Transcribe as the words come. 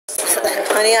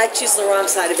Honey, I choose the wrong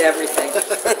side of everything.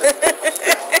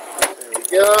 There we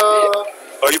go.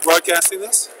 Are you broadcasting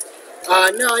this?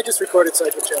 No, I just recorded so I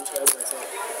could transcribe it myself.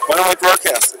 Why don't I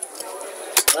broadcast it?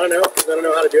 I don't know, because I don't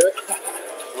know how to do it.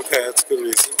 Okay, that's a good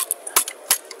reason.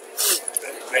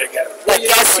 But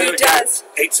guess who does?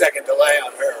 8-second delay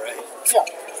on her, right? Yeah.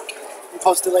 You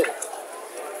post it later.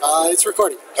 It's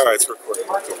recording. All right, it's recording.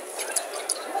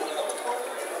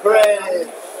 Hooray!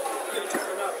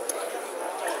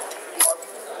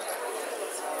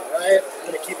 Alright, I'm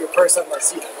going to keep your purse on my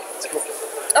seat.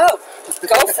 Oh,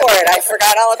 go for it. I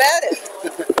forgot all about it.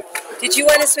 Did you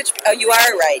want to switch? Oh, you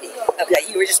are a righty. Okay,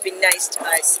 you were just being nice to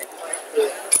us. Yeah.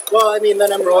 Well, I mean,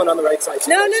 then I'm rolling on the right side.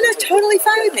 No, totally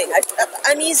fine with me.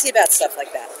 I'm easy about stuff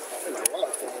like that.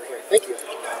 Thank you.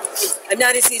 I'm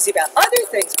not as easy about other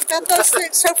things, but about those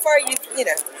things, so far, you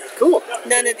know. Cool.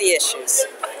 None of the issues.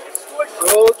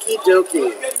 Okie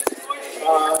dokie.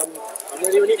 I'm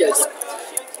ready when you guys are.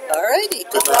 Alrighty,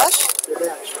 good luck. Good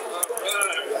match.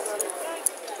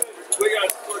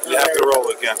 You have to roll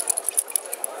again.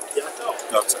 Yeah.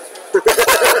 No, it's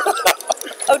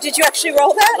Oh, did you actually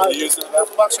roll that? Are you using an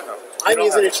apple box or no? I'm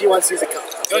using it. She wants to use a cup.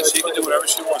 Good, she can do whatever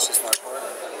she wants. She's not for it.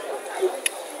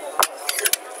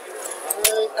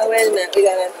 Oh, wait a minute. We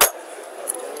got a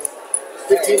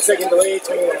 15-second delay,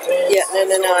 21 plays. Yeah,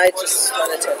 no. I just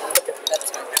wanted to. Okay,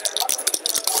 that's fine.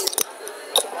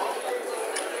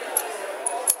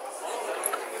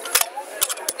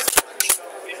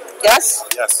 Yes?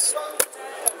 Yes.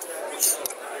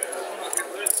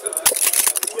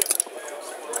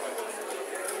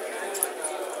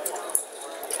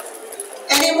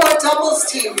 Any more doubles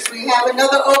teams? We have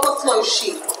another overflow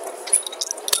sheet.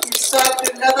 You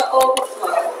started another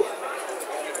overflow.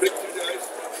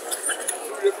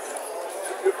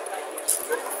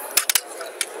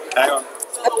 Hang on.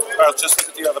 Well, just look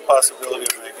at the other possibility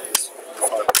of making this.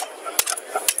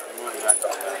 Moving back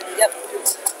on. Yep.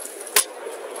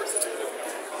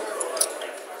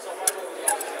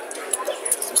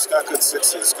 He's got good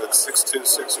sixes. Good 6-2,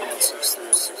 6-1,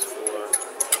 6-3, 6-4,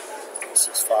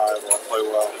 6-5. All play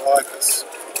well. I like this.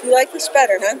 You like this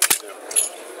better, huh?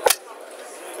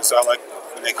 Because I like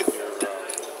making your.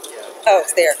 Oh,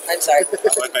 it's there. I'm sorry. I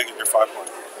like making your 5-point.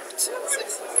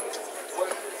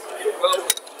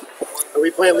 Are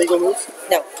we playing legal moves?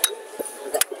 No. All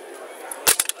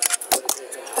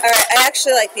right, I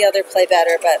actually like the other play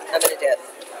better, but I'm going to do it.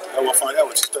 And we'll find out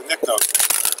what Nick knows.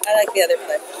 I like the other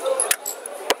play.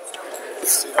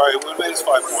 See, all right, we made his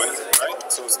 5 points,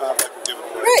 right? So it's not like we're giving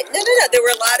away. Right. No. There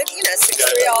were a lot of,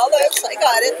 6-3, all those. I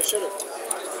got it.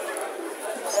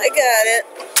 I got it.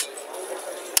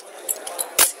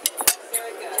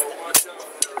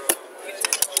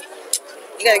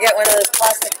 You got to get one of those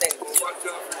plastic things.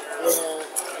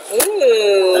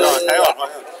 Ooh. Hang on.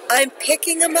 I'm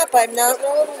picking them up. I'm not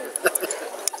rolling.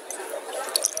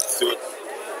 Do it.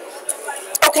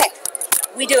 Okay.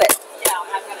 We do it.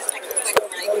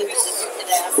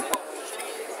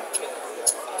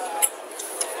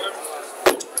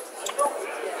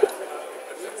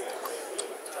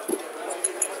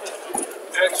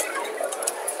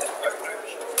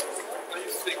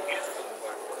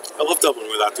 I love doubling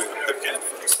without doing the pip can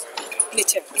first. Me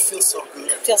too. It feels so good.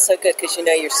 It feels so good because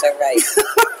you're so right.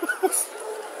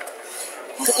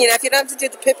 If you don't have to do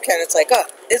the pip count, it's like, oh,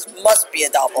 this must be a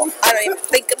double. I don't even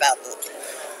think about this.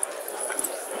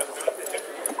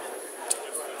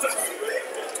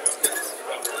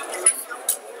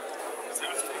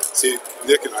 See,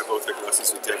 Nick and I both take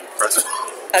lessons with David Preston.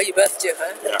 Oh, you both do,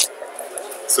 huh? Yeah.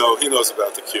 So he knows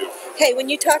about the cue. Hey, when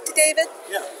you talk to David,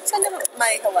 Yeah. send him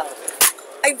my hello.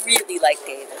 I really like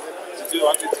David.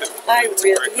 I do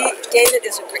too. David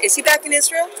is he back in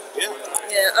Israel? Yeah.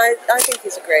 Yeah, I think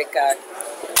he's a great guy.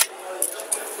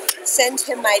 Send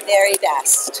him my very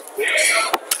best.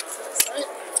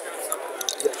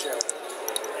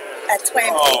 That's why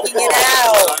I'm taking it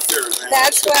out.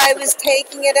 That's why I was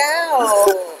taking it out.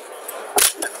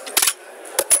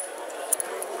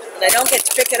 And I don't get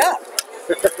to pick it up.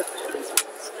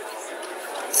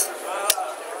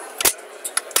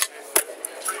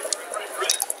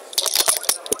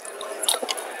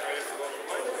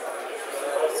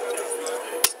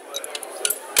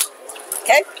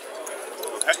 Okay?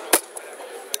 Okay.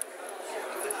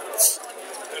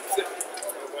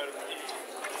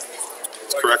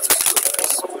 It's correct.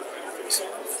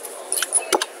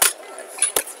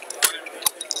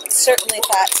 Certainly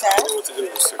thought so. I don't know what to do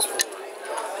with 6-4.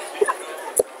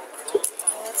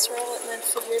 Let's roll it and then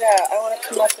figure it out. I want to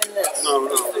come up in this. No. You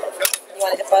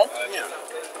want to hit both? Yeah.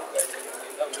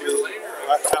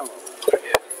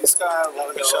 He's got a lot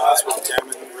of good shots with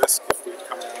jamming risk if we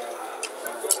come out.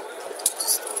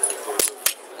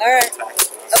 All right. attacking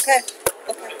us. Okay.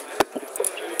 Okay.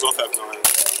 We both have 9.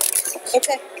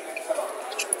 Okay.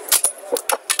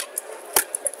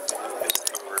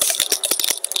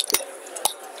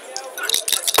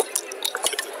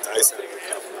 Get the dice out of the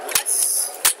cup. Nice.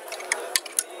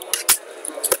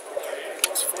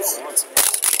 It's 4 once.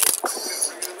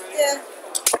 Yeah.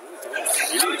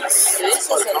 Jeez. This It's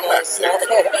quite a isn't comeback nice. there.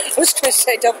 I was going to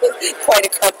say double, quite a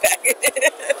comeback.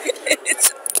 It's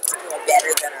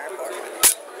better than our board.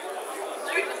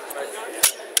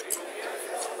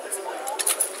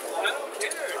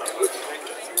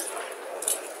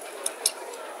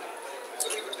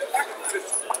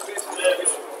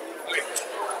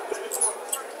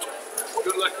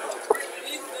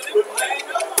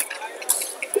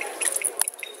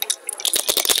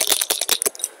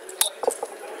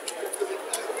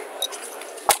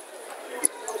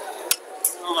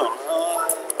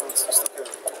 Let's just look at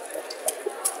it.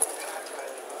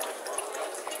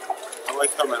 I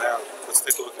like coming out. Let's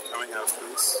take a look at coming out,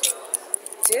 please.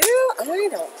 Do? I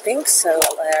don't think so,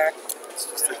 Blair. Let's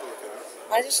just take a look at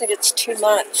it. I just think it's too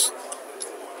much.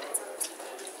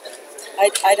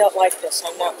 I don't like this.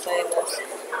 I'm not playing this.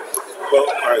 Well,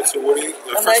 all right. So what do you?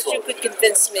 Unless first of you all, could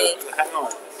convince me. hang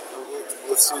on.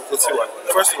 Let's see. Let's see what.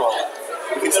 First of all,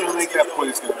 if he's going to make that point,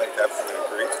 he's going to make that point. I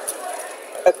agree.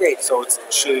 Agreed. So it's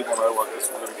shitty no matter what, because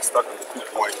we're going to be stuck on the 2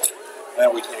 point,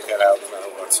 and we can't get out no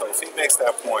matter what. So if he makes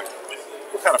that point,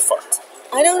 we're kind of fucked.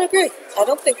 I don't agree. I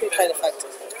don't think we're kind of fucked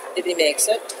if he makes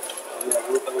it. Yeah,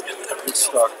 we're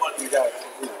stuck. We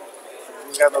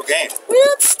got no game.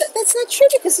 Well, that's not true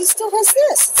because he still has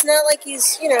this. It's not like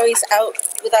he's out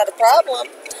without a problem.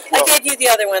 Well, I gave you the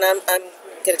other one. I'm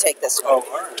going to take this one. Oh,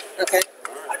 all right. Okay.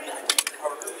 All right.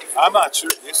 I'm not sure.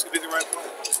 This could be the right point.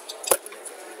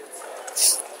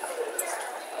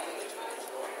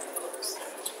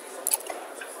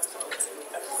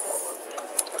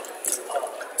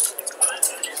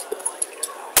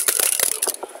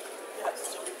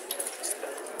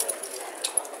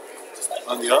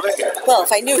 On the other hand, Well,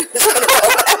 if I knew it was going to go.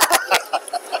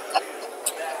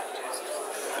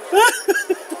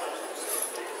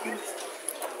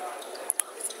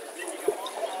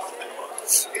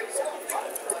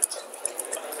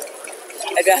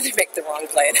 I'd rather make the wrong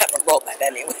play and have a roll that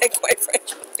anyway, quite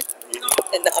frankly,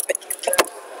 and not make it.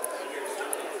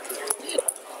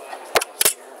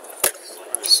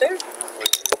 Sure.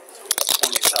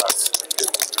 20 shots.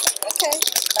 Okay.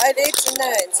 5 8s and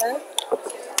 9s, huh?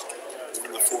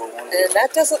 Even the 4-1. And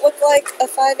that doesn't look like a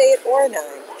 5 8 or a 9.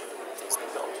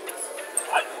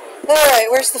 All right,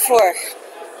 where's the 4?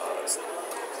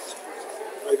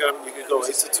 You could go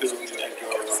 8 to 2. You could go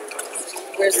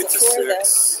Where's 8 the to 4 then?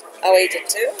 6. Oh, 8 to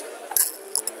 2.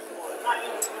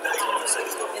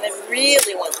 And I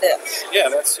really want this. Yeah,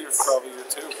 that's probably your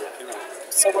 2.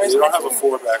 But, So where's you my don't have a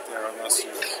 4? 4 back there unless you.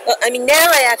 Well, I mean, now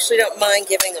I actually don't mind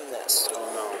giving him this. Oh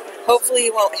no. Hopefully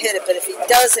he won't hit it, but if he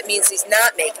does, it means he's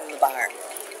not making the bar.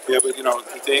 Yeah, but you gonna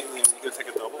take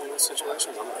a double in this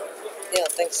situation? No. You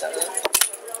don't think so, huh?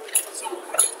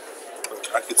 But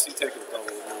I could see taking a double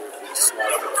if you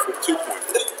slide it for 2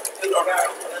 points.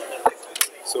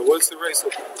 So what's the race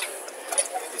look like?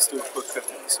 Let's do a quick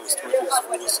 50. So it's 20,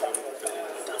 47,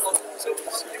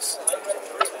 76,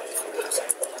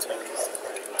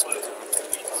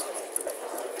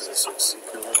 6. You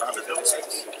can round it down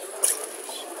 6.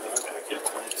 Okay,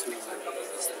 22.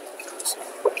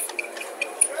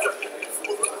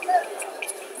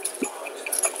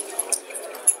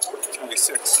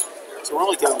 26. So we're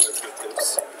only down to 3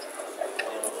 tips.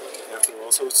 After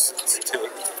all, so it's take on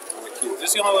the cue. This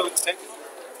is the only way we can take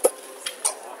it.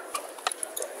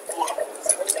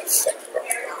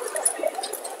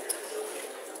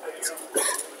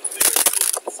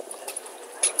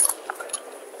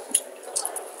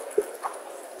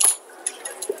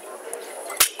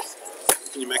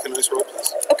 Can you make a nice roll,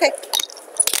 please? Okay.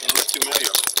 Not too many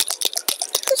of them.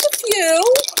 There's a few.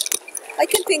 I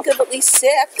can think of at least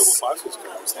 6. Double 5s was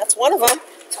good. That's one of them.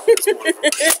 That's one of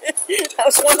them. That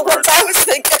was one of the ones I was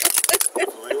thinking. It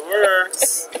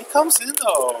works. He comes in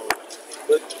though,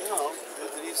 but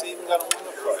he's even got a one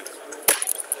to play.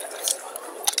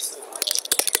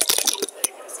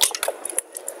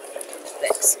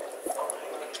 Thanks.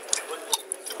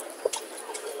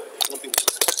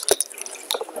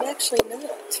 But actually not.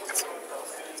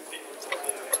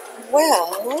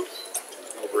 Well,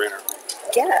 No brainer.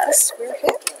 guess we're hitting.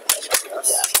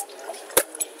 Yes.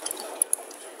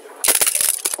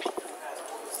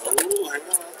 Oh, hang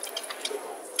on.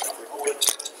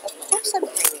 Of course I'm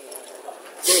hitting.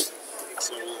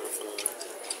 So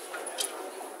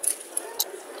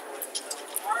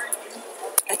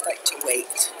I'd like to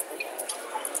wait.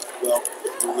 Well,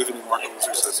 do we have any more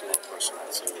closers? That's one question.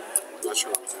 So I'm not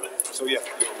sure we do. So yeah.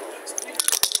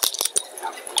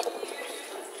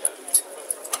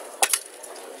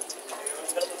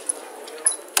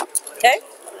 Okay?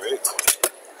 Great.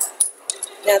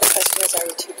 Now the question is, are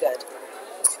we too good?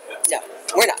 No,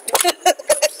 we're not.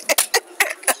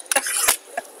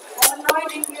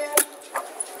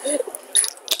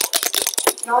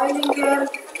 Nightingale.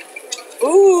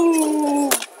 Ooh.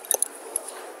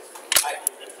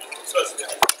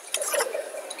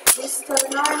 Mr.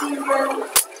 Nightingale.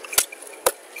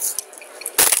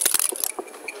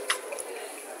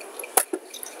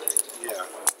 Yeah.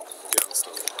 Let's do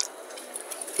it.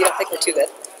 You don't think we're too good?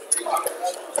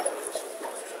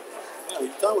 Yeah, we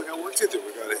thought we got work to do.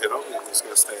 We got to hit over. We just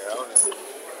got to stay out. And,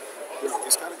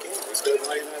 he's got a game. He's got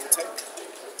not even have a take.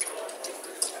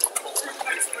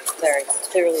 Larry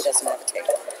clearly doesn't have a take. I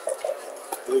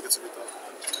think it's a good thing.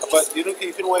 But you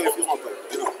can wait if you want, but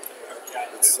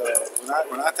it's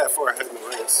we're not that far ahead in the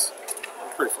race.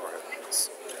 We're pretty far ahead in the race.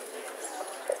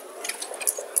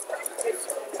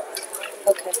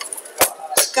 Okay.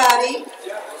 Scotty.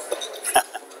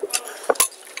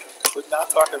 We're not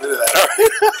talking into that, all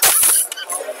right?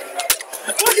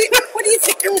 What do you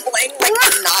think you're playing like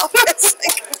a novice?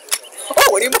 Oh,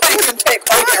 what do you mean you take?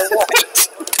 Oh, yeah, right.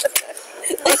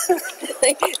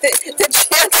 The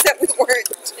chance that we weren't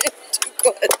too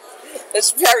good was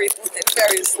very,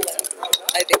 very slim.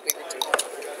 I think we were too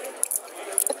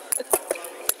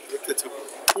good.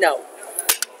 No.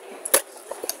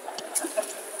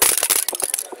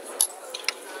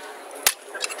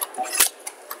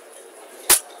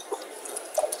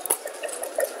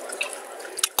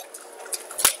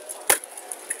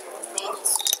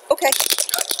 Okay.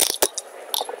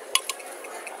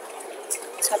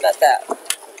 How about that?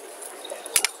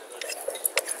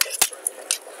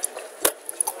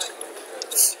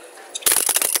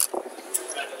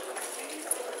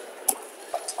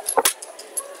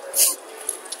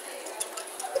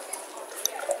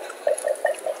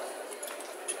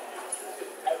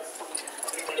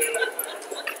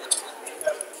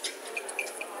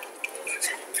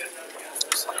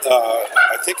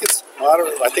 I think it's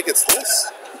moderate. I think it's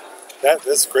this.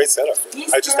 That's a great setup.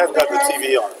 I just haven't got the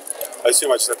TV on. I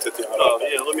assume I just have to do the audio. Oh,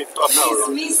 yeah, let me pop power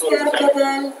on. Mr.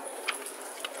 Bedell.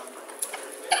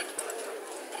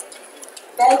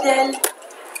 Bedell.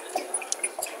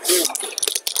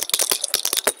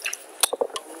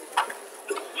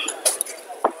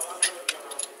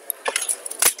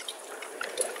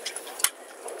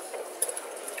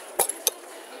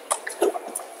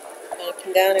 Gonna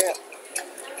come down or up?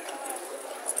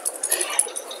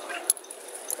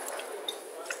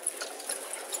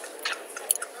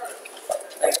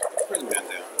 Bring the man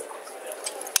down.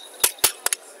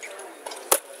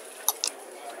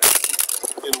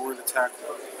 In a word attack.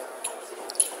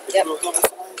 Yep. You go double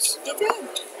flies? You did.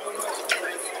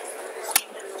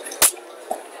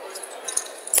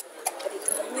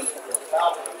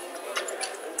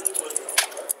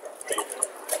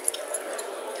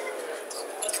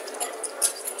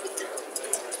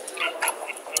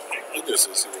 He just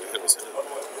is going to hit his head.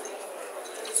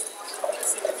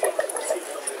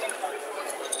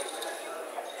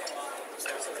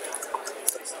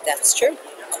 That's true.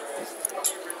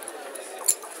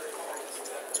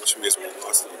 Which means we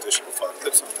lost an additional 5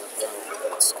 pips on that.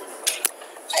 That's good.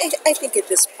 I think at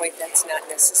this point that's not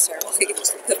necessarily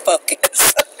the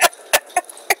focus.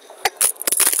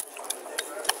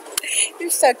 You're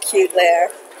so cute,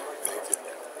 Lair.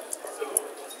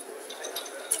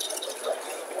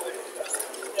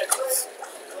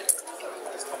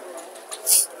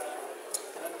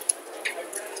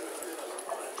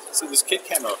 So this kid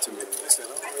came up to me and they said,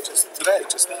 "Oh,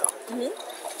 just now." Mm-hmm.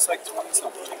 It's like 20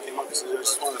 something. He came up and said, "I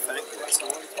just want to thank you." I said,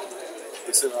 "What are you talking about?"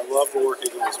 He said, "I love the work you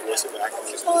do as a voice of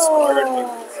acting. It's inspired me."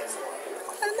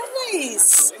 Oh,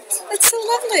 nice. That's so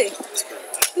lovely.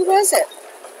 Who was it?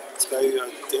 This guy,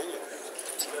 Daniel.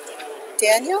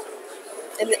 Daniel?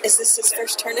 And is this his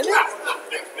first tournament?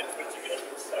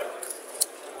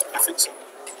 I think so.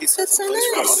 He said That's so he plays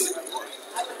nice. for money anymore.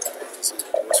 He said he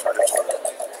works for Richmond.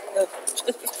 Oh.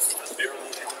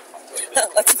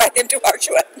 Let's invite him to our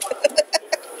show.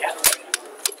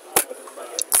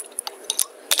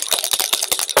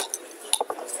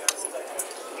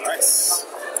 Nice.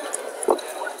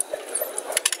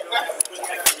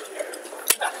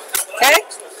 Okay?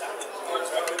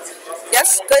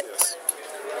 Yes? Good? Yes.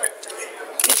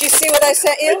 Did you see what I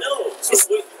sent you? No.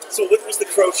 So what was the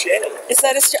crochet? Is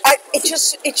that it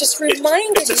just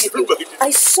reminded me of you.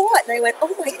 I saw it and I went,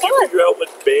 oh my Did you God. figure out what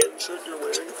band shirt you're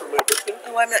wearing for my birthday?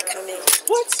 Oh, I'm not coming.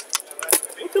 What?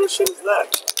 What kind of shit is that?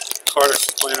 Carter's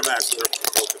playing a match there.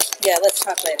 Focus. Yeah, let's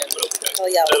talk later. Okay. He'll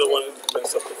yell I at don't me. want to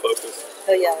mess up the focus.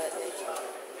 He'll yell at me.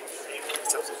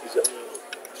 Sounds like he's yelling at me.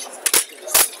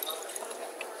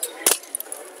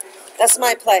 That's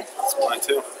my play. That's mine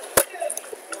too.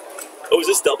 Oh, is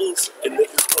this doubles and Nick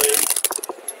is playing?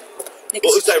 Nick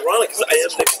Well, is- it's ironic because I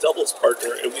am Nick's doubles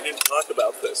partner and we didn't talk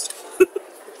about this.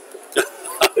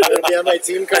 You're gonna be on my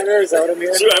team, Connor? Is that what I'm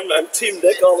hearing? Sure, I'm Team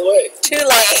Nick all the way. Too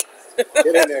late. Get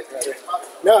in there, Connor.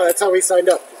 No, that's how we signed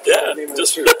up. Yeah, Name of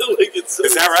just the like team. it's.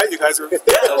 Is that right? You guys are. Yeah,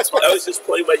 I was just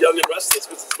playing my Young and Restless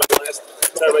because it's my last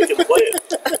time I can play it.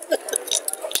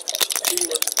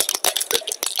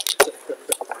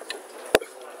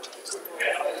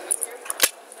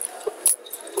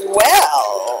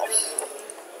 Well,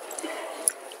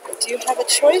 we do have a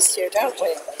choice here, don't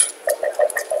we?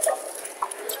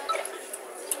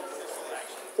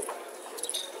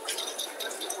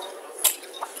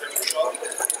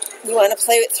 You want to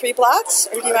play with 3 blocks,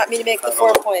 or do you want me to make the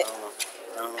 4 point?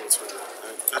 I don't know what's right.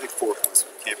 I think 4 points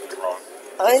can't be wrong.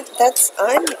 I'm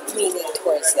leaning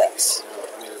towards this.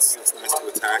 I mean, it's nice to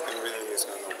attack and everything. He's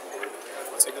got no board.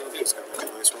 What's he gonna do? He's gonna make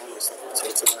a nice roll. So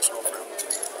it's a nice roll for him.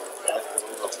 I don't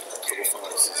know. Double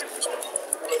fives is a nice roll.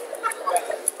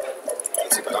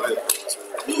 That's about it.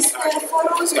 He's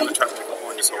gonna try to make a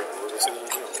point this whole board. What's he gonna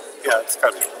do? Yeah, it's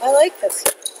gotta be. I like this.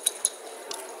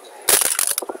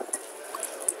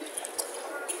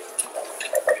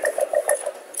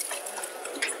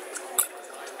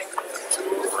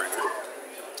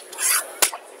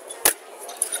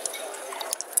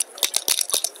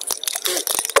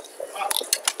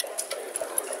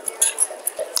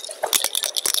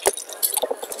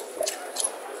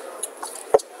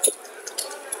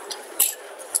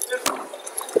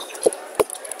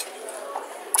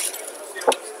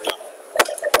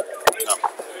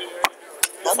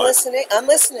 I'm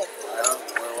listening.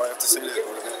 What do I have to say to you?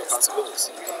 What are the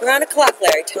possibilities? We're on a clock,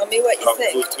 Larry. Tell me what you Move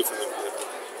think. 2 for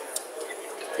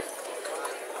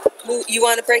them. You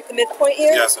want to break the midpoint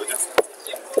here? Yes, I do.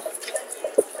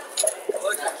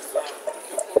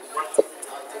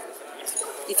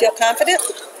 You feel confident?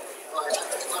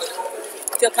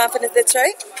 Feel confident that's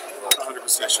right? I'm not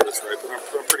 100% sure it's right, but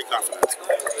I'm pretty confident.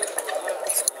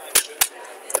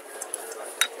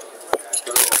 It's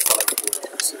got a 5,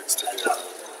 4, 6 to do.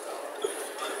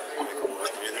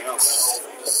 Anything else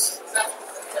is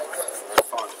very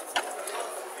fun.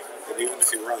 And even if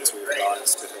he runs, we have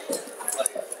odds to hit.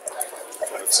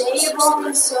 J.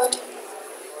 Robinson.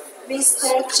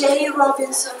 Mr. J.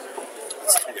 Robinson.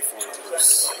 That's 24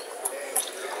 numbers.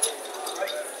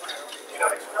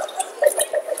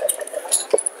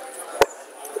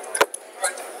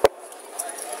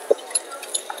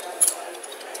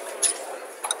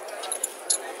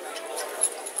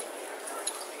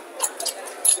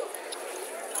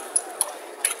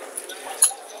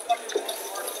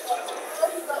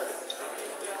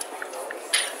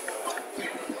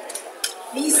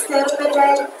 Mr.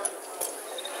 Bedell.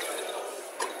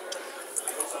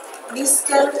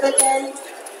 Mr. Bedell.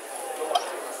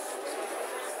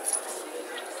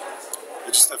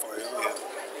 It's just FYI, I only had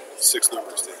 6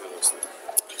 numbers to hit this thing.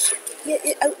 Yeah,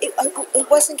 it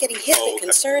wasn't getting hit Oh, that okay.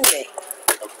 concerned me.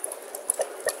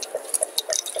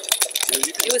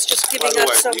 It was just giving By the up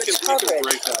way, so you much can coverage.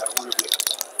 break that whenever you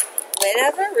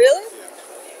Whenever? Really?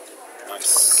 Yeah.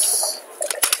 Nice.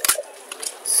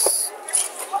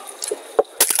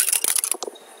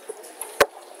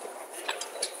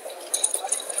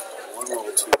 One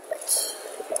roll, 2 points.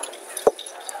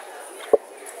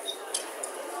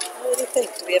 What do you think?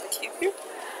 Do we have a cube here?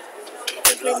 I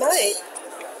think we might.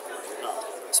 No,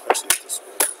 especially at this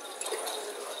point.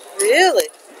 Really?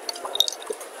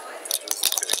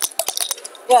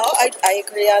 Well, I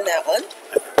agree on that one.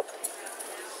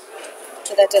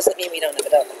 So that doesn't mean we don't have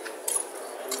it open.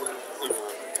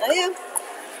 I am.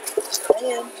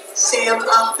 Sam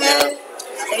Ahmed.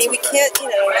 I mean, we can't,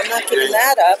 I'm not giving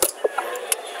that up.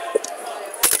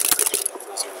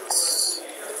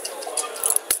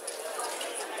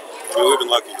 We've been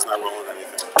lucky he's not rolling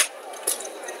anything.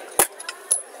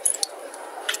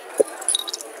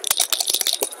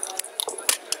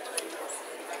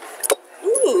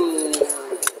 Ooh.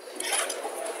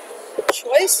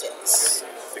 Choices. I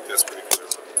think that's pretty clear.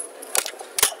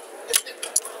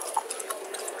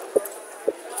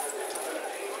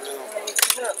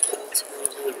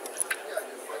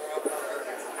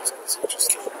 It's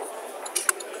interesting.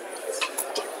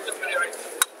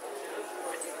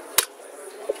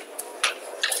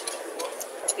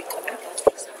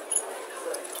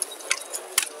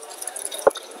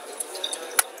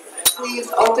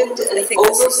 We've opened an I think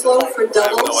this is overflow the for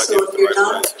doubles, no so idea if what you're the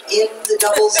not right in the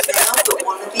doubles now but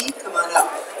want to be, come on up.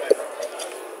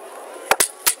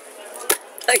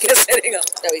 I guess hitting him.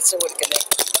 No, he still would have connected.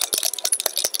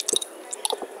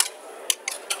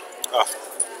 Oh,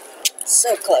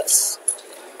 So close.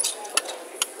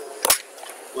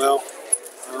 well,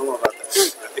 I don't know about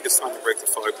that. I think it's time to break the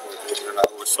 5-point lead.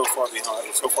 We're so far behind.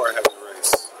 We're so far ahead of the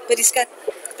race. But he's got.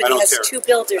 I But he don't has care. 2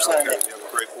 builders I don't on care. it. You have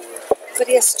a great board. But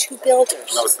he has 2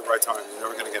 builders. No, it's the right time. You're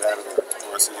never going to get out of there,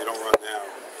 Marcy. You don't run now.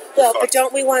 Well, Fuck. but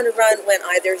don't we want to run when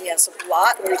either he has a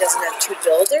lot or he doesn't have 2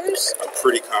 builders? I'm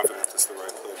pretty confident it's the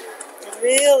right play.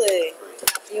 Really?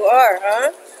 You are,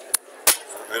 huh?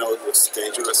 I know it looks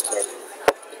dangerous, but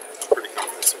I'm pretty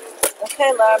confident it's the right play.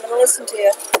 Okay, Laura, I'm going to listen to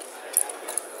you.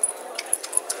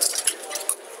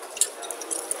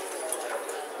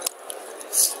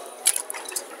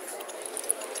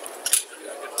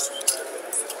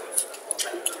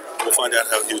 We'll find out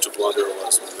how huge a blunder it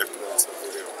was when they put on some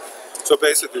video. So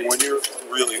basically, when you're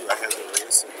really ahead of the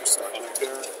race and you're stuck right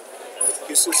there,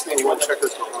 he's just going to run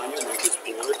checkers behind you, make his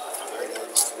board, and then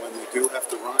when you do have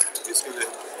to run, he's going to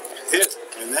hit,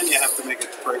 and then you have to make a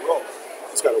great roll.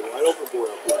 He's got a wide open board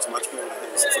up there. It's much better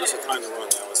than his. If there's a time to run,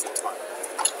 now is the time.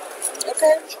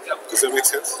 Okay. Does that make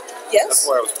sense? Yes. That's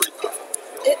why I was pretty confident.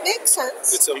 It makes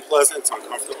sense. It's unpleasant. It's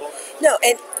uncomfortable. No,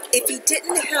 and if he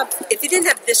didn't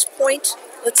have this point,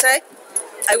 let's say,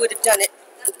 I would have done it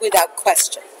without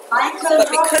question. But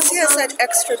because he has that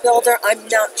extra builder, I'm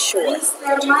not sure.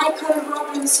 Mr. Michael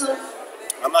Robinson.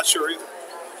 I'm not sure either.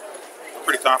 I'm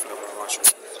pretty confident, but I'm not sure.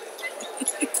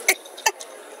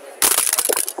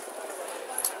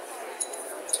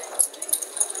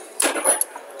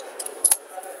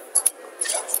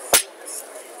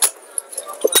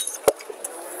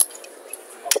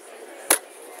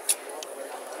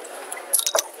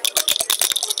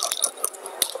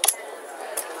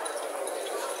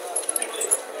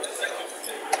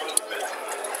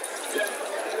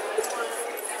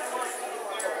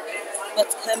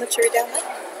 How much are we down by?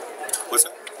 What's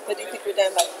that? What do you think we're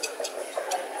down by?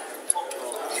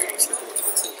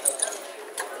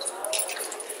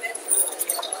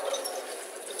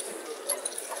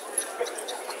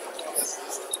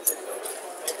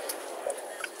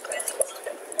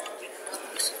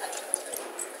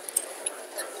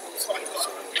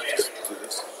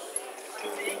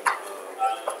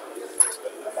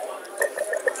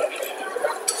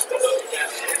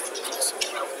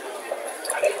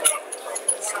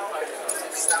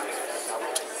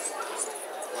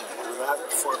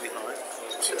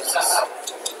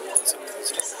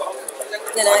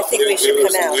 Then I think we should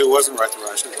come out. It wasn't right to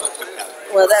run. I should have put it.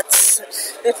 Well, that's.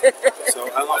 So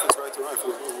I don't know if it's right to run. If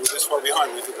we're this far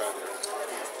behind, we have to go there.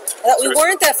 I thought we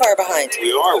weren't that far behind.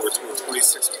 We are. We're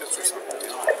 26 pips or something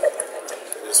behind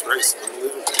in this race.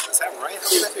 Unbelievable. Is that right? How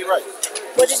can that be right?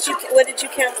 What did you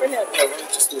count for him? Yeah, let me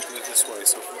just look at it this way.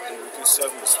 So if we do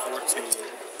 7 is 14,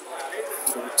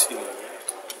 13.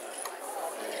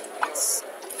 And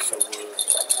so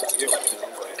we're down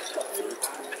by 13.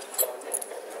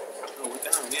 Oh, we're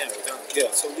down. Yeah, we're down. Yeah,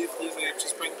 so leave it.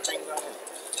 Just bring that in.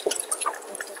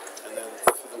 And then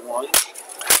for the 1.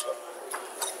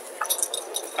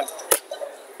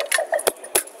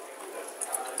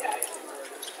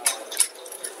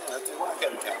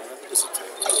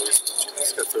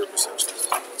 It's got 30%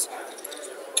 chance.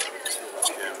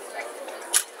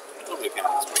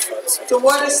 The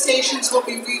water stations will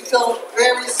be refilled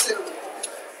very soon.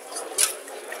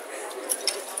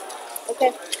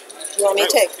 Okay. You want me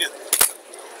to take? Yeah.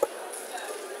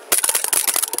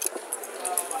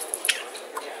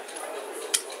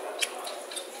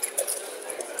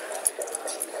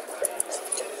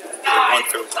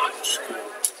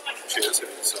 Cheers,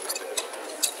 it sounds good.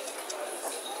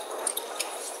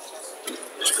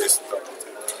 Which base the double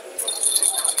too.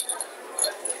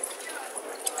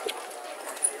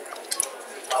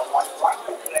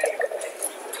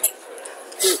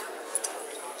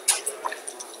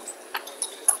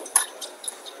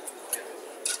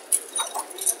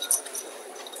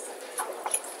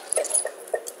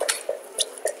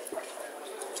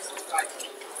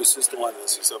 This is the one that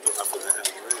he's up enough with the hand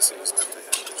race, he doesn't have to hand.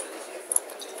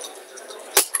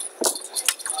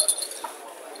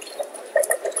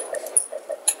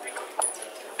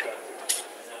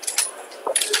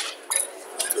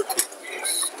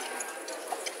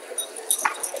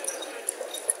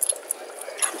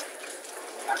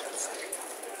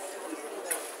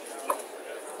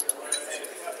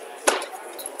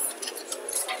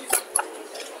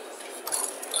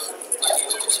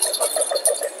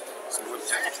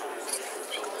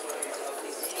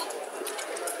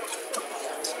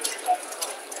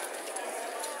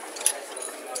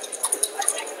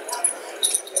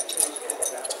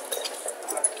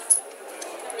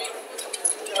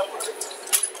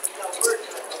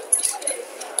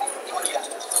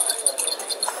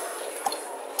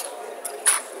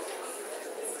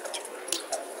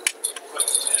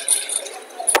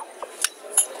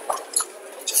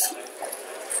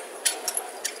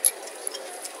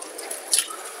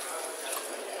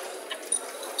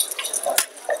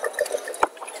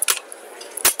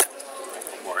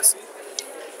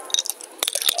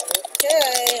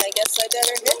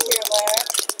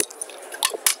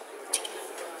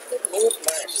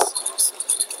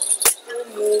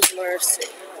 Marcy.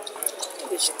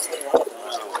 We should clear up.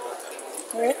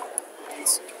 All right.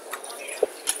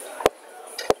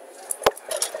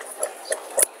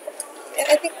 Yeah,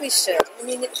 I think we should. I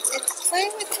mean,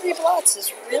 playing with 3 blots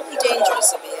is really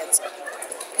dangerous if he hits it.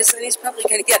 Because then he's probably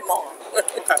going to get them all.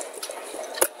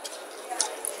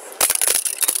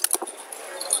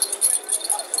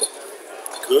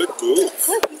 Good move.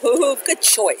 Good move. Good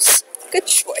choice. Good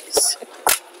choice.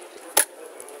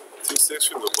 2-6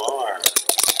 from the bar.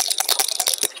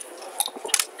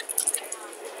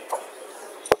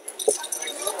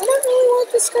 I don't really want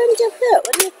this guy to get hit.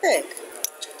 What do you think?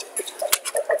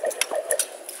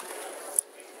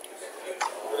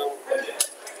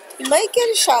 You might get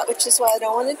a shot, which is why I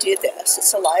don't want to do this.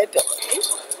 It's a liability.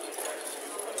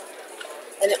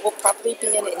 And it will probably be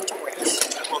an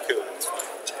indirection. I'm okay with it.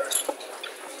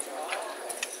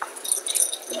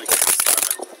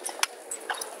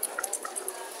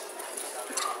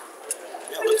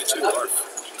 Yeah, look at you, Arf.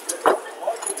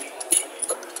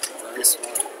 Very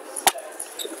smart.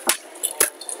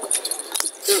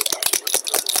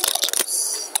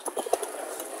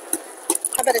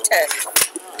 How about a 10?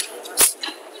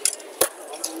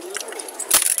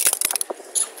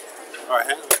 All right,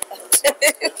 hang on.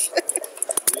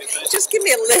 Just give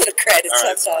me a little credit All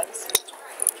right. sometimes.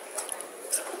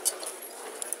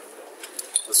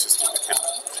 Let's just do the count.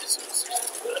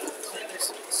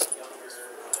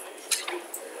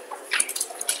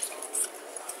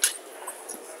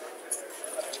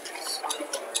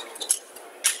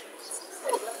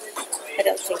 I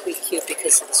don't think we queue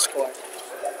because of the score.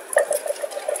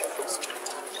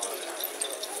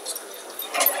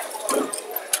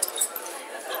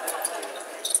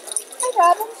 Hi,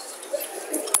 Robin.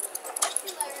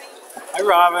 Hi,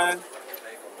 Robin.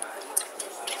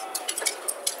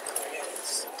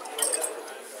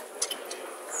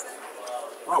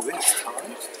 Oh, we have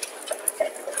time?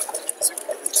 Is it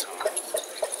really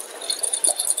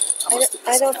time?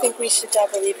 I don't think we should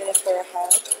double even if we're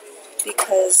ahead,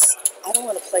 because I don't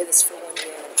want to play this for 1 game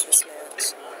in this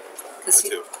match. Because I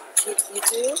do. You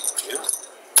do? Yeah.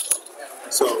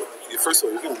 So, first of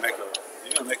all, you're gonna make a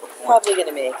point. Probably going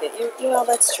to make it. You know,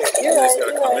 that's true. You're And right. he's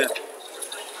gotta You're come right.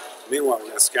 in. Meanwhile, we're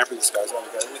gonna scamper these guys all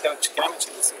together without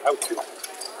damaging. I would do that.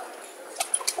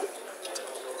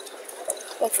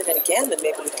 Well, if we're going to gamble,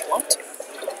 maybe we don't want to.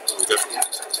 We definitely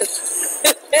have to.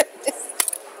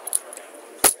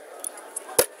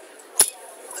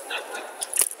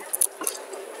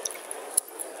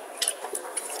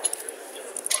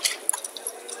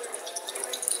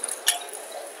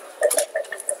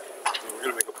 We're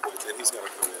gonna make a point, and he's gotta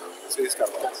come in. So he's got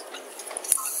lots.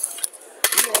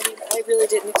 I really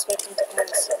didn't expect him to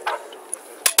pass.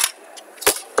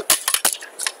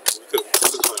 We could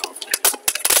play off.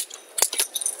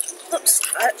 Oops.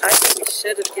 I think we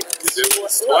should have given You this did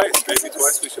twice. twice. Maybe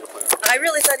twice we should have played off. I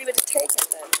really thought he would have taken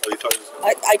them. Oh, you thought he was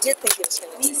gonna I did think he was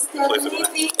going to. Mr. play for the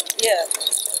Levy, Yeah.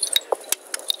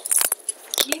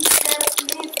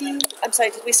 Mr. Levy. I'm sorry,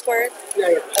 did we score it? Yeah,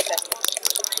 yeah. Okay.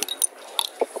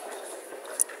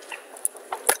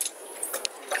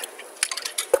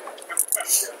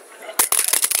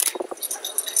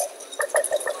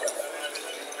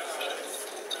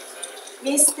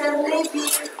 Mr. Levy.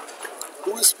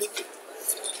 Who is speaking?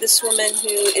 This woman who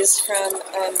is from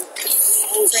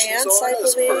Oh, France, I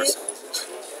Anna's believe. person.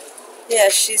 Yeah,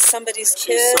 she's somebody's She's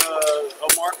kid.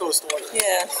 Marco's daughter. Yeah.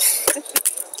 I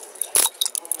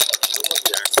love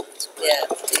the accents. Yeah.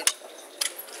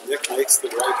 Nick makes the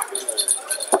right thing.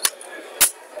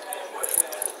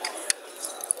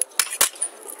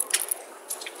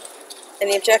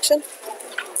 Any objection?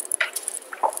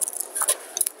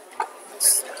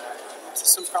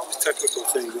 Some probably technical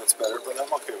thing that's better, but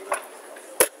I'm okay with that.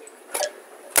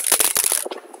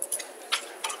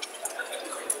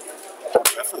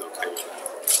 Definitely okay with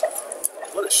that.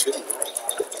 What a shitty goal.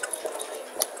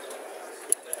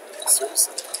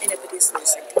 Seriously. I know, but he's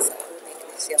losing because it will make me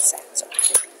feel sad. So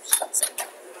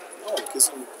No, it gives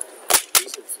him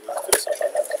flat face on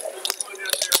that.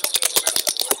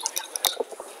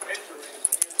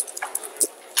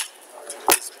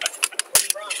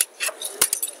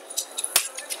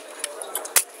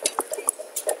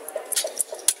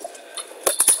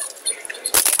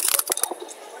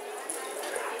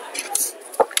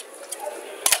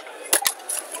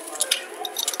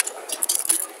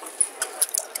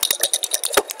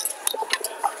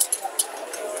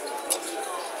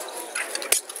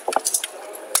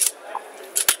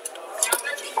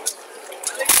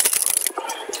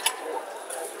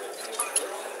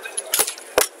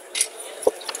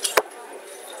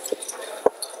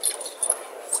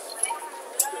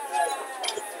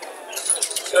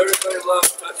 Everybody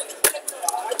loves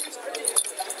touching.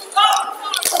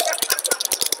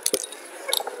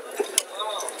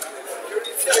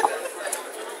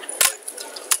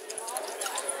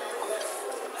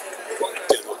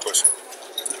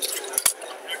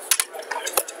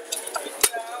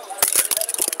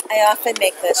 I often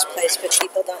make those plays, but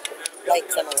people don't like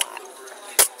them a lot.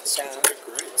 So, They're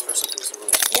great, especially if there's a room.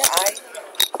 yeah, I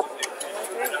agree.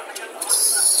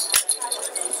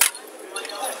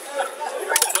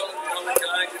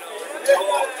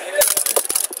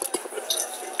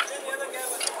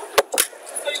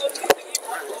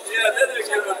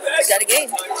 You got a game.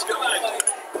 You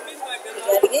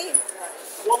got a game.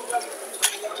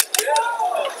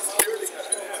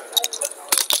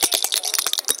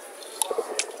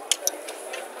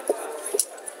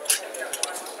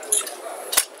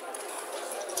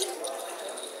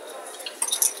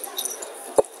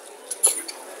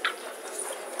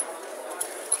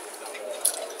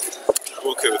 I'm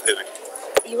okay with hitting.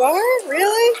 You are?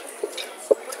 Really?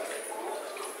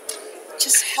 It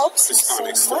just helps him This so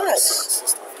timing much. sucks.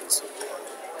 This timing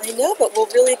sucks. I know, but we'll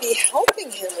really be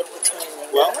helping him with the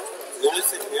timing. Well, huh? the only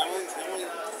thing,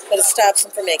 But it stops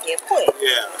him from making a point.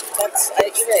 yeah, I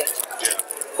agree. yeah.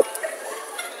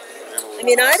 I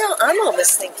mean, I'm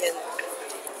almost thinking,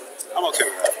 I'm okay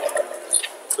with that.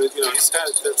 But, you know, that's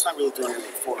not really doing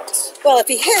anything for us. well, if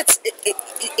he hits,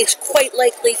 it's quite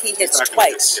likely he hits He's not gonna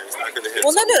twice. hit. Yeah, he's not going to hit.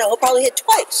 Well, no, he'll probably hit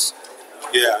twice.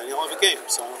 Yeah, he'll have a game,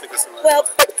 so I don't think it's the right Well,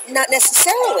 play. but not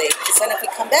necessarily, because then if we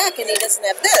come back and he doesn't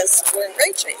have this, we're in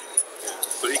great shape.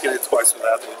 But he can hit twice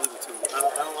without the limit to. I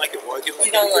don't like it. Why give him?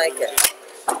 You don't like it.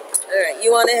 All right,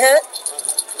 you want to hit?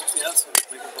 Yeah, that's fine.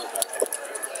 We can play that.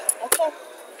 Okay.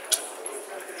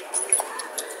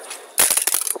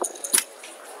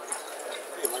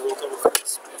 Hey, my roll double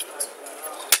face.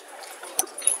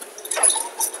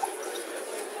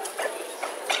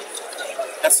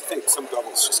 That's the thing. Some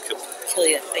doubles just kill me. Kill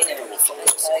you. I know.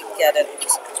 I get it.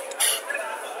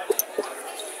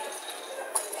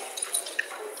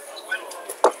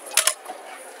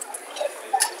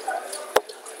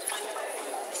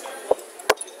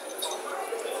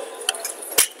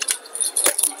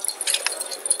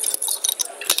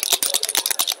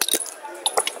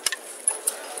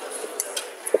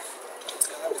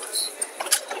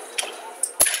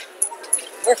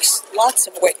 Works lots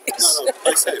of ways. No,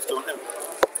 play safe. Don't hit me.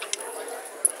 What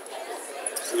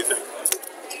do you think?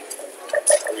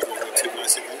 Are we going too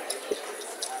nice again?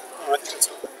 Oh, I think it's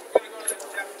fine.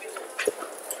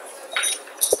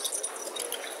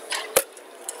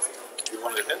 You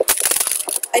want to hit?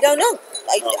 I don't know.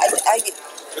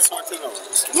 It's hard to know.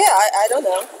 Yeah, I don't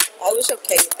know. I was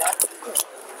okay with that.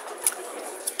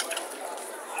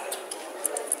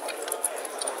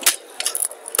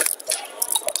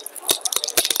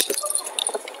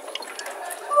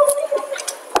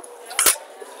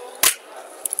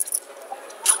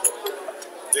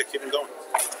 Yeah, keep him going.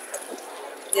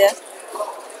 Yeah, Keep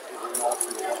him off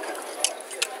from the one hand.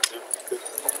 Yeah, good.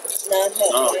 not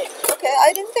hit. No. Okay,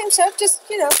 I didn't think so. Just,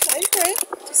 I agree.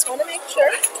 Just want to make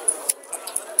sure.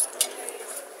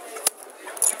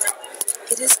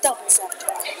 It is doubles after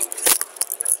all.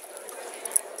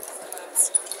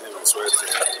 Yeah, that's right.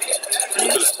 If you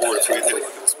could have scored, if we had hit it, we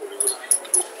could have scored. We would have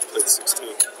played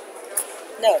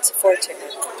 6-2. No, it's a 4-2.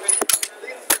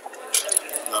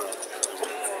 No.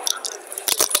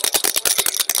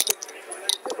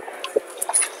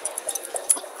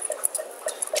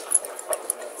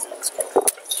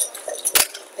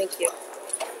 Thank you.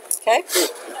 Okay?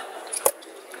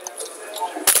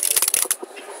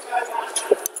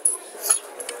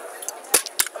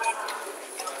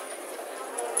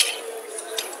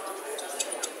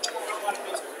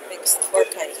 Makes the 4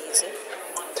 kind of easy.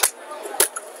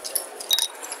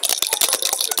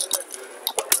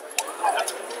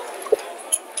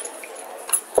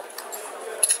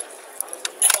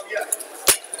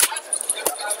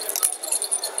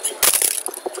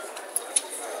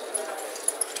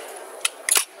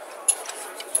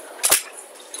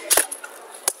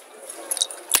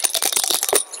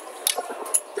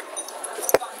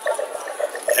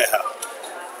 Yeah.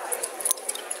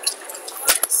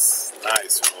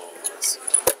 Nice roll.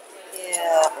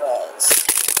 Yeah, it was.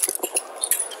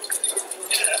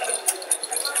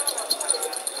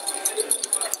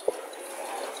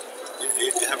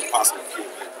 You have a possible cue.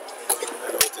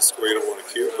 I know with the square you don't want a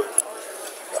cue, but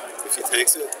if he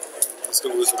takes it, he's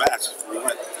going to lose the match. We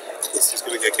win. He's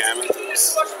going to get gammoned.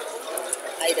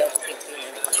 I don't think we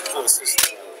know. No, it's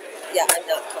just, Yeah, I'm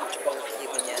not comfortable with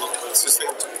keeping it. it's just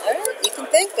All right, you can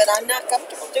think, but I'm not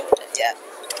comfortable doing it yet.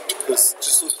 because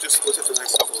just look at the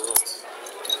next couple of rolls.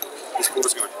 This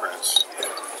board's going to crash.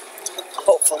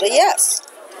 Hopefully, yes.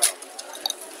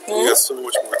 We got so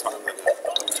much more time than that.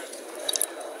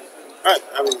 All right,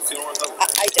 I mean, if you don't want to double,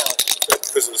 I don't.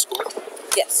 because of the score?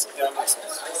 Yes. Yeah, that makes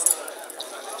sense.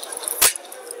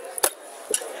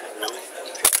 Really?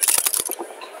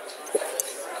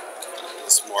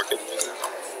 This market music.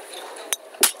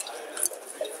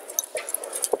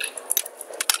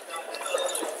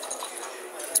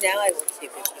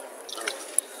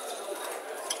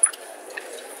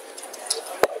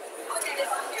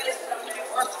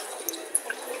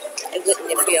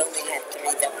 wouldn't if we only had 3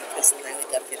 though, because then I would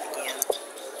go for the gamma.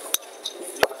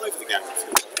 You can play for the gamma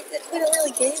too. We don't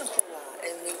really gain a whole lot,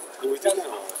 and we We do that.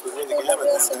 If we win the gamma,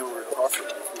 then we're off it.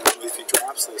 If he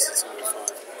drops this, it's only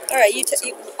 5. all right,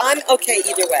 I'm okay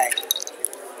either way.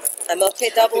 I'm okay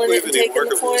doubling it and taking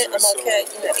the point. I'm okay,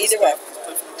 either way.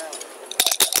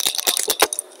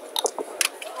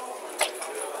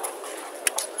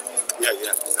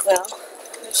 Yeah. Well,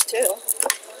 there's 2.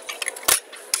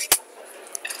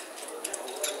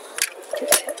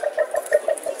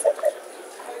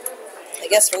 I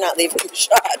guess we're not leaving him a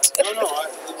shot. No, you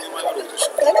might not leave a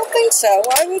shot. I don't think so.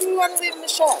 Why would we want to leave him a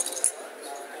shot?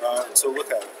 So look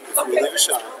at it. If we leave a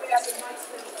shot,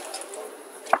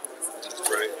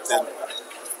 right, then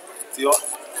the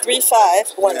 3,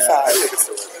 5, 1, 5. I think it's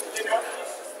the right.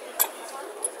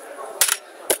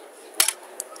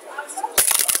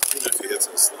 Even if he hits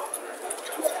us, though,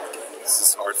 this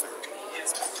is hard thing.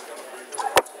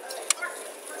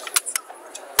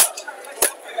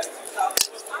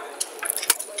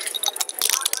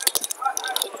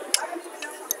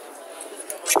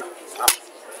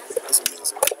 That's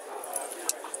amazing.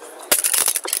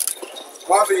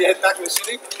 Marcy, you head back in the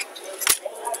city?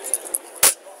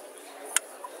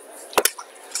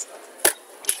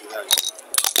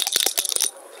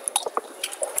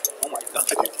 Oh my god,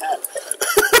 you can.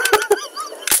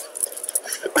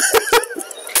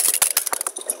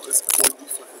 That was cool.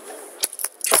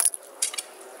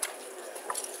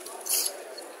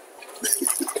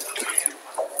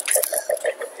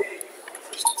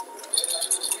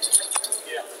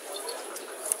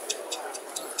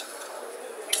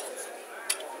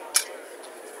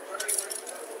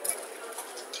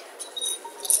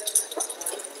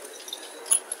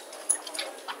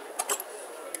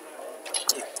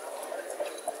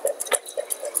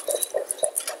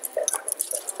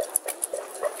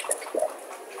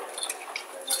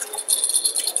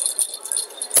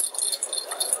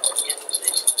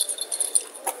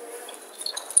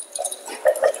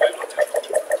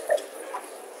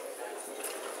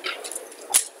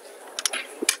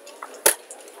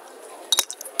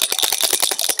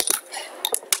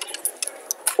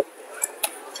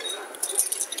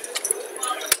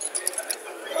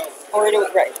 Or do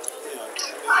it right.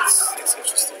 Yeah, it's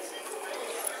interesting.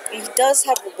 He does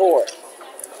have the board.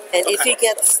 And if he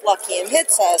gets lucky and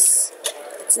hits us,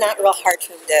 it's not real hard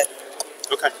for him to...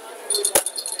 Okay.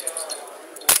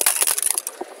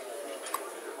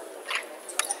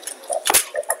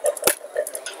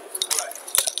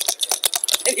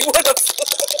 Any one of us.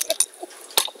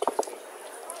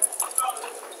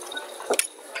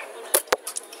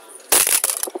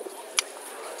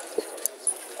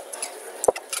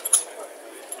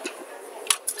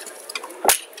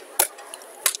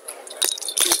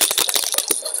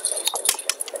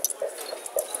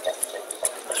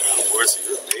 Marcy,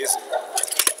 you're amazing.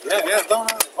 Yeah,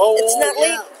 don't. Oh, It's not yeah.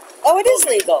 legal. Oh, it is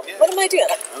legal. Yeah. What am I doing?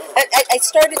 I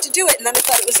started to do it, and then I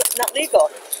thought it was not legal.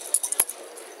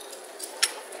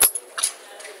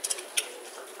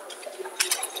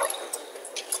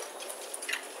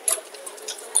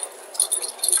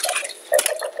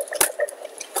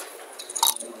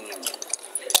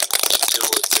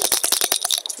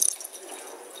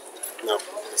 No,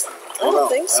 it's not. I don't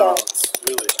think so. It's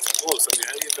really close. I mean,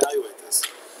 how do you evaluate this?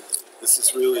 This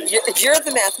is really. You're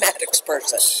the mathematics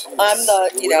person. Jeez. I'm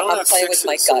the, We don't I'm have playing with sixes,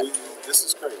 my so gut. this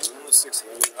is great. We don't have 6.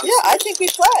 Yeah, I think we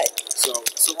play. So I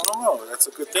don't know. That's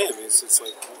a good thing. I mean, it's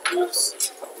like, you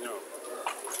know,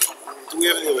 do we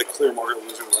have any like clear market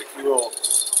illusion? Like you all,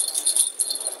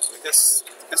 I guess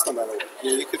no matter what.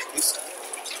 Yeah, you could. You've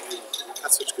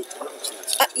got such good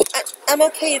chances. I'm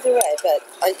okay either way, but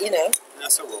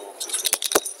That's a roll.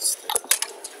 Just roll.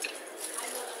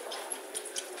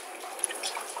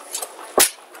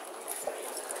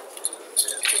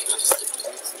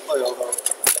 Although,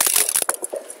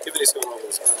 given he's got all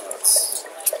those pots,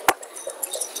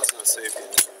 it's not safe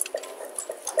anymore.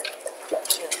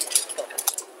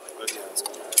 But yeah, it's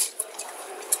going to happen.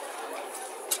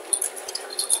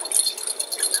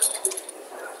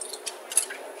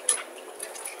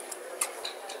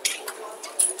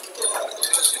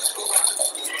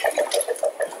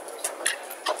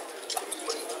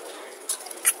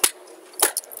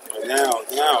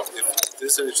 Now, if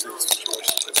this is an interesting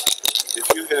situation, because if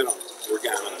you hit them, we're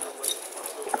gamming them.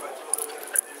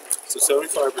 So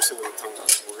 75% of the time,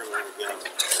 we're going to win a gammon.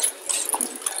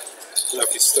 Now, if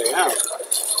you stay out,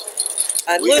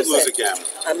 I'm we losing. can lose a gammon.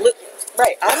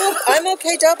 Right. I'm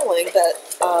okay doubling, but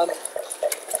I'm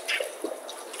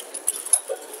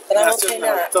okay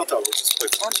not. Don't double. Just play.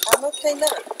 I'm okay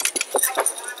not.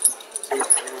 You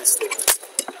might stay out.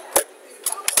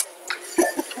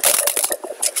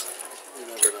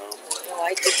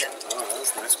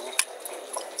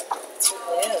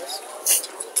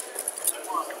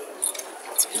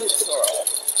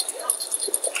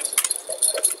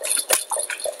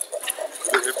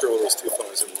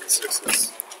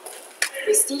 sixes.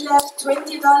 We still have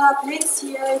 $20 blitz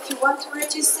here. If you want to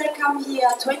register, come here.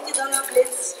 $20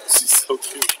 blitz. She's so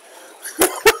cute.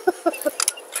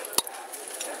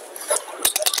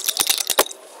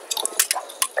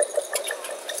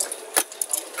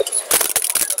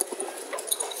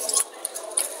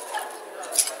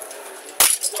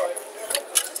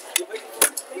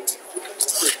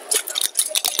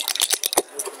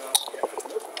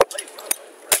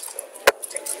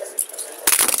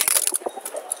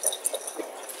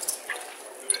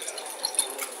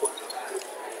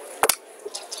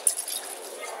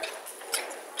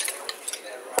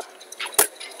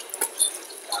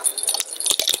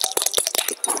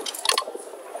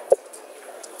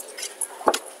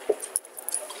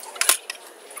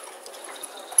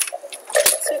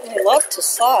 I love to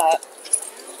slot.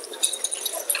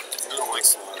 I don't like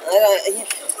slime.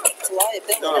 It's a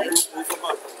liability. No, move them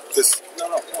up.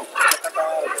 No.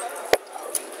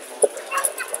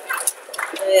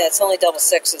 Yeah, it's only double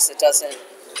sixes. It doesn't.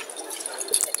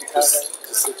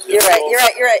 You're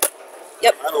You're right.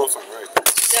 Yep. I don't know if I'm right. No,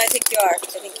 I think you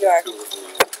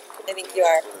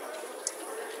are.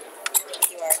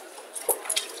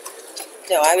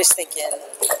 No, I was thinking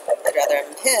I'd rather have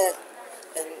him hit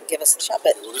and give us the shot,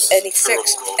 but Well, this is any a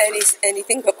six, terrible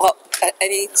anything but well,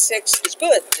 any six is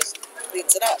good. Just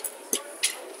leads it up.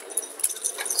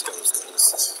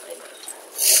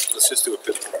 Let's just do a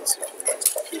pit policy.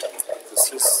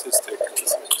 This is his take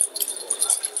policy.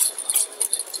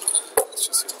 Let's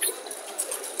just see.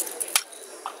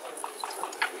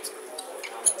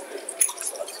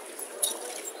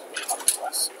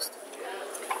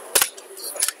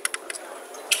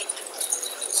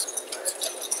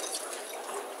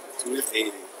 So we have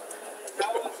 80.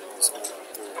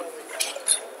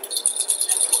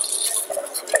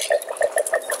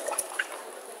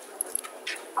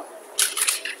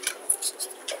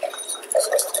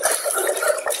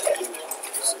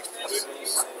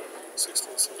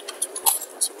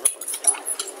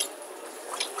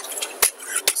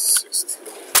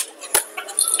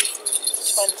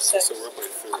 So we're up by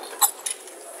 30.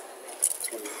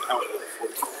 20, out of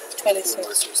 40.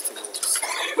 26.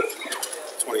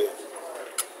 28.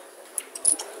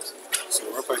 So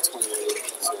we're up by 28.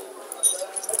 So,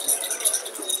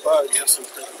 but you have some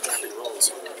pretty crappy rolls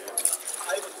here.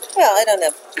 Well, I don't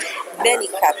have many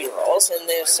crappy rolls, and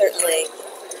there's certainly,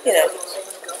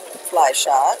 fly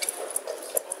shot.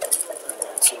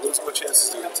 So what chances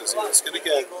do you get to zero? It's going to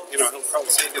get, he'll probably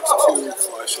say he gets 2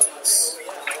 fly shots.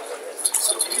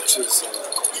 So each is, say,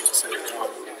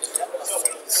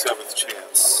 1/7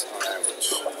 chance on average.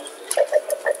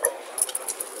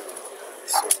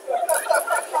 So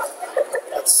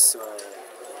that's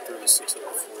 36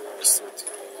 over 40, that's 13,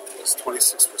 that's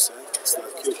 26%. It's not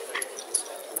cute.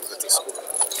 Look at the score.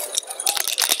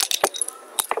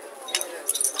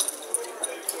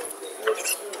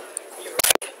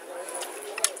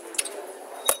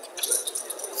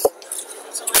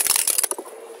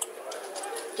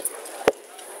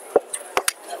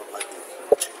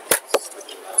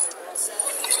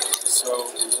 So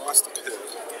we lost a pit, but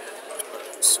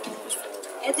we so much farther.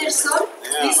 Ederson,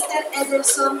 Yeah. Mr.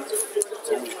 Ederson,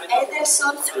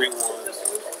 Ederson. 3-1,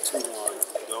 2-1,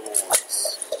 double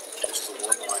ones, which is a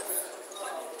 1-9.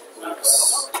 Lose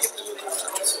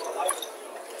into that.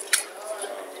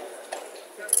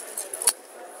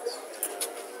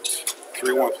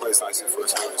 3-1 plays nice in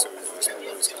first round, so he's got that.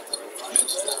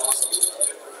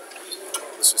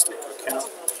 Let's just do a quick count. So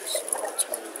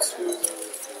 22.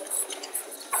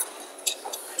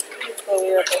 Well, we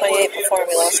were 28 before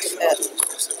we lost a pit.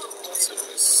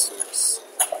 76.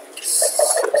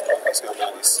 He's got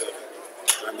 97.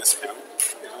 Did I miscount?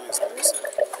 Yeah, he's 97.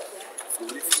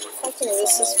 44, Okay,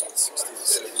 this is 67,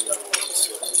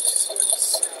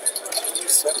 76,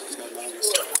 97. He's got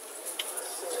 97.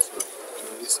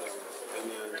 97. And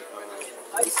then 12.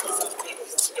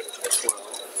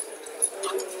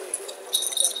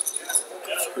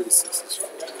 36 is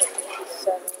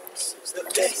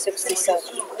 67.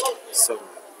 7.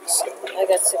 I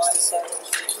got 67.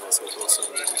 So it's also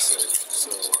 97. So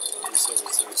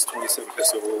 97 is 27.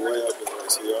 So we're way up in there.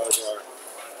 So the odds are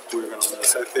we're going to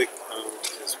miss. I think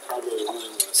is probably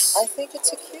winning this. I think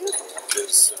it's a cube.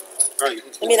 Is all right. You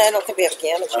can keep I don't think we have a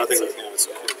gamma I don't think chance. we can. It's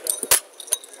okay.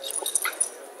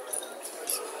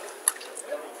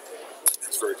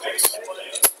 It's very close.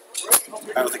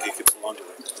 I don't think he could blunder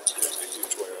it in a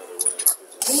huge way either way.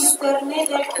 Mr. I don't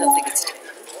Nedelko, think it's.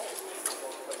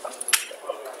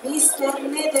 Mr.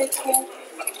 Nedelko.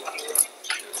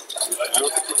 I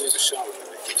don't think he needs a shot with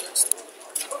anything next time.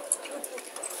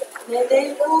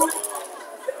 Nedelko.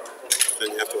 Then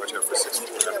you have to watch out for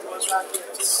 6-4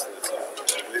 afterwards.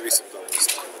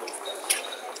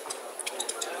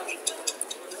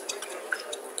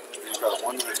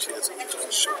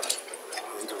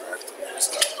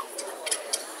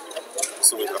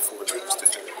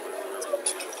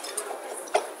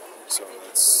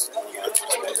 It's only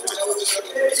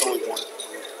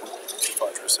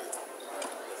 1.25%.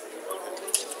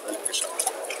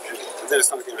 And then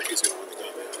it's not a game like he's going to win the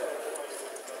game.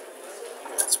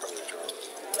 Yeah, it's probably a draw.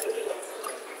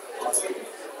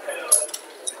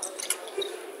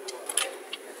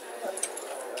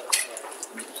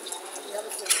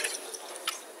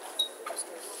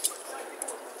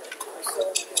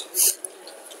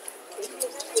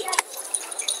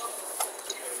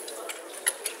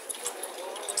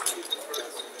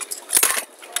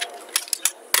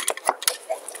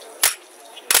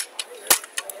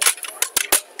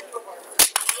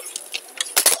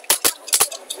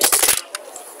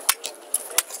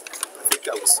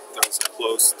 That was a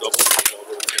close double.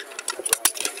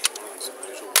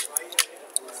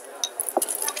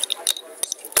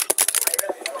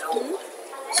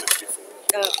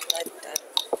 Oh,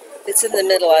 it's in the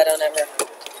middle. I don't ever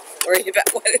worry about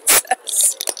what it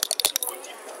says.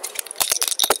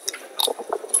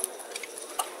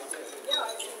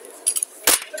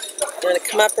 You want to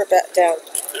come up or back down?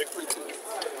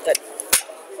 Good.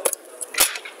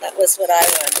 That was what I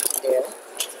wanted to do.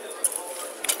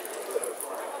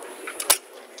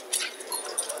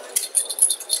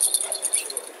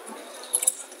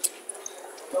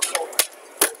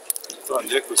 I thought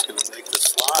Nick was going to make the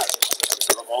slot.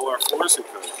 So all our fours had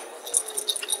come.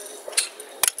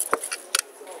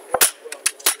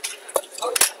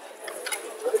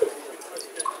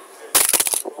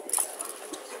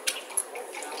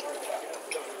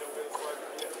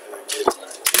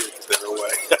 Better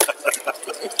way.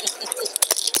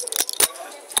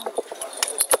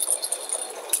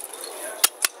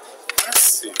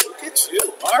 Marcy, look at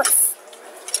you, Marcy.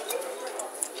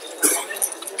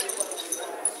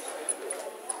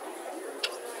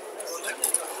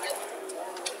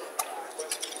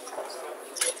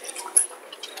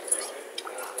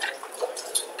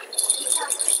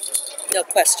 No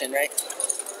question, right?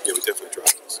 Yeah, we definitely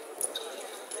dropped this.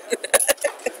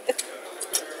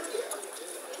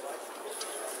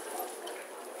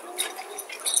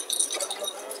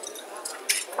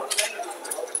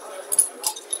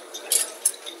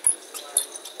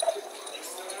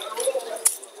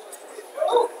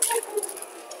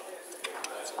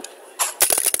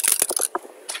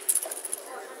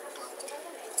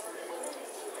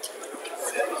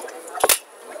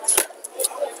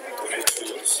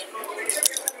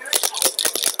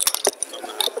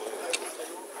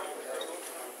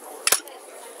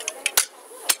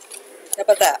 How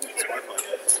about that?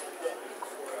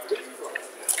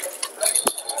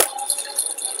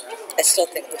 I still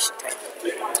think we should take it.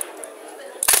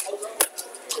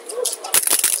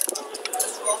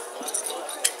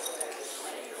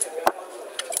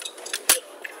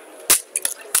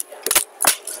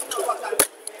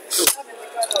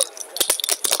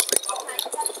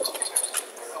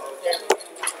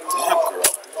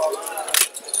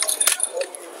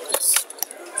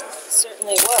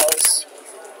 Certainly was.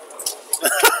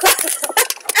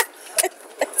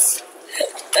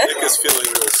 Nick is feeling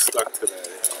really stuck today.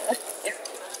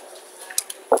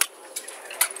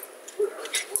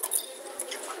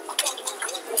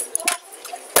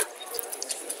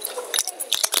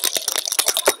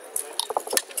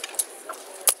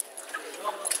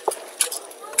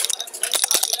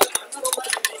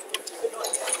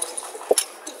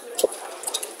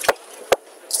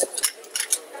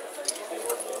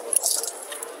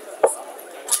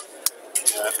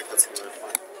 Yeah, I think that's the right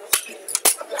one.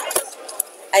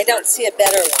 I don't see a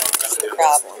better one. That's the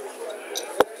problem.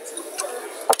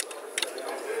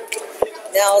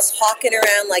 Nell's hawking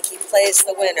around like he plays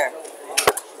the winner.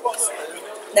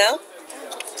 No?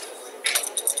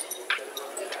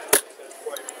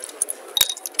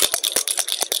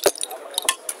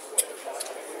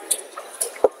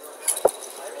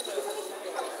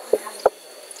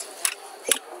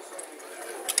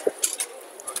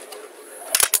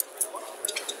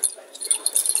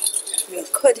 I mean,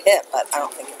 could hit, but I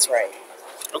don't think it's right.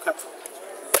 Okay.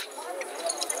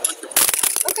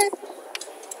 Okay.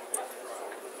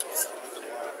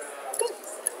 Good.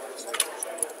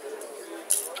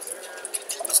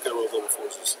 Let's go with little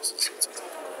fours and sixes.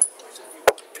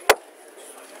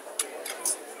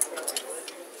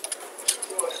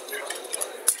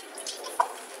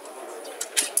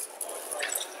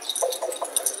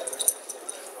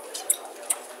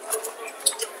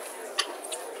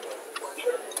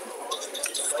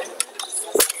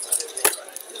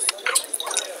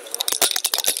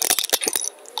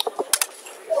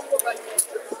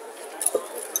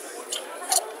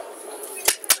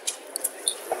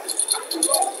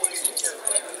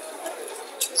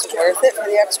 Is it worth it for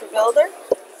the extra builder?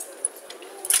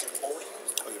 Oh,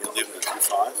 you're leaving the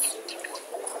 2-5?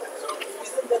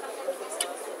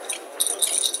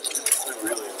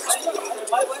 really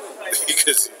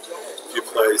because if you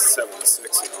play 7 to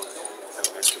 6, you don't have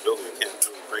an extra builder. You can't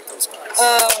really break those guys.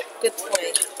 Oh, good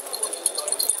point.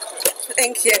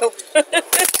 Thank you.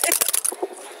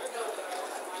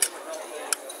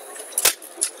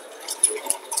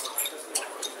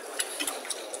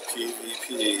 PvP.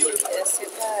 Yes,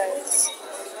 it does.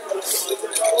 I don't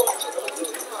know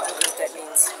what that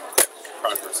means.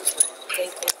 Progress is wrong.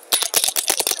 Thank you.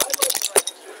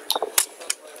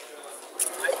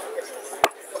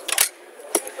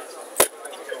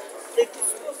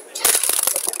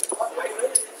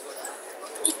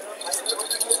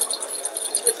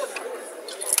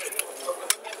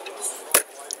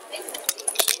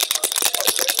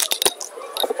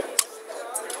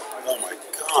 Oh my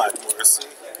God, Marcy.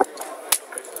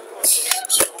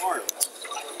 Charmed.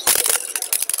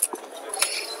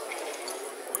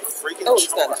 Freaking Oh,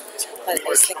 it's not. charmed. I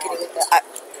was thinking of that.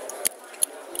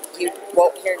 You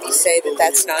won't hear me say that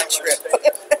that's not true.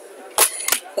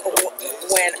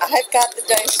 When I've got the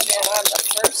dice down, I'm the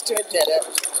first to admit it.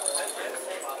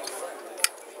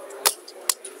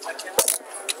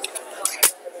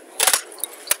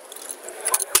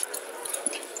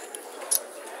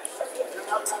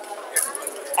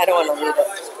 I don't want to leave it.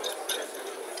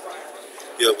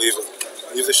 Yeah, leave it.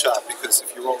 Leave the shot because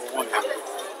if you roll a 1, you have a good roll.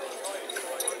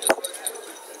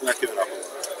 You're not giving up a lot.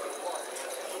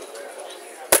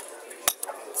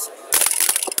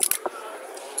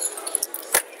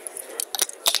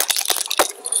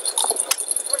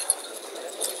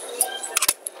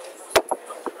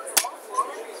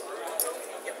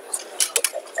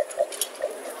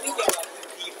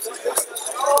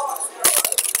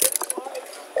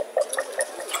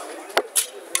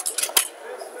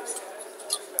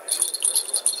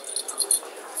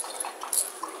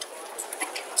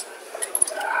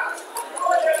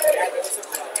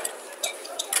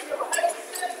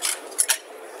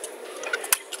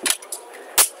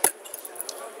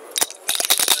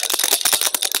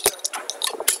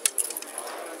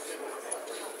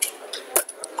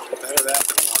 Better that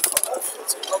than 1-5.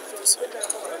 That's all I have to say.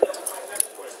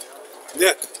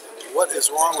 Nick, what is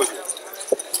wrong with you?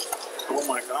 Oh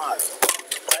my God.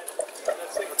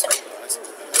 That's all, guys.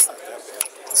 That's not that bad.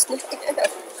 That's interesting.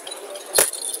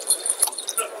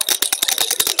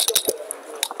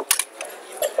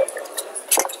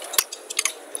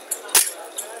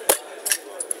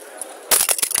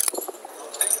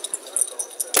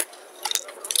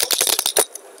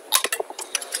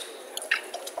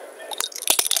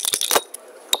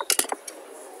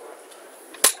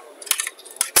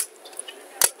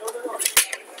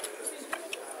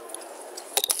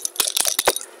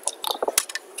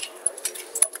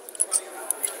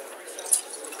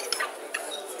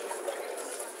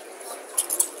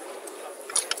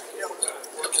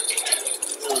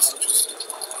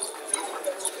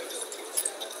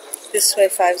 This way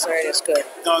fives aren't as good.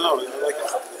 No, I like it.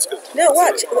 It's good. No,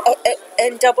 That's watch.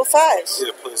 And double fives.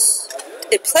 Yeah, please.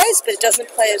 It plays, but it doesn't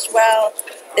play as well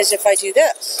as if I do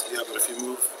this. Yeah, but if you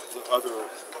move the other,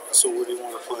 so what do you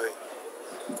want to play?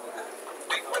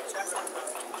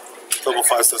 Double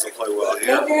 5s doesn't play well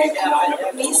here. Oh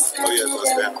yeah, it goes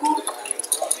down.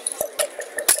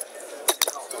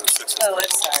 Double 6. Oh, I'm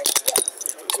sorry.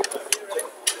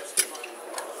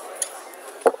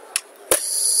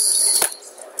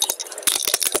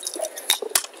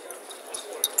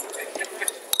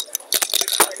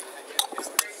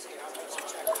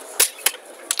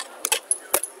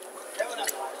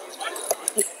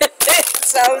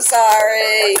 So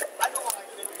sorry.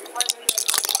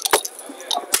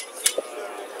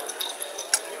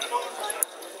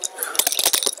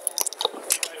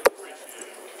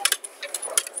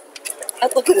 Oh,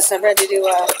 look at this. I'm ready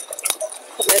to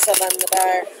put myself on the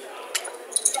bar.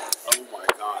 Oh my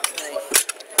God.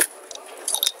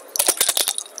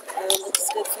 Oh, looks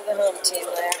good for the home team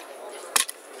there.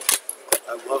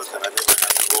 I love it that I never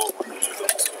have to roll one of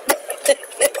the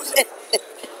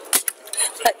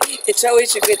It's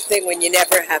always a good thing when you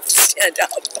never have to stand up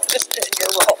and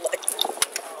you're rolling.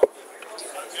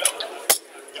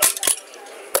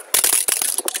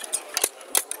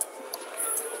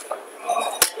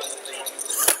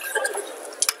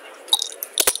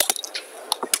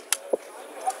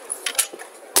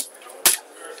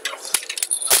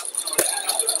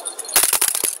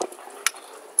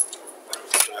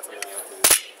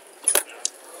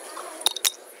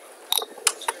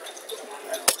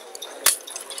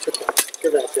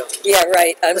 Give that jump. Yeah,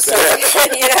 right. I'm sorry.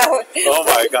 You know, Oh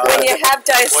my God. when you have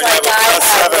dice When you like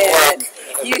have a I +7 have,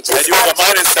 work. You And just you have have a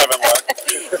minus 7 luck.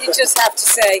 to, you just have to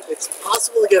say, It's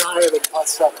possible to get higher than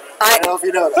 +7. I don't know if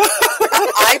you know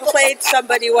that. I played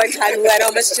somebody one time who had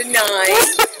almost a 9.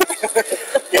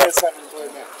 Get a 7 and play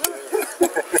that.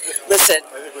 Listen,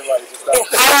 I think we might have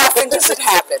just how often does it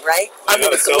happen, right? I'm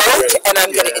going to gloat and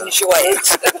I'm going to enjoy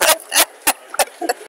it.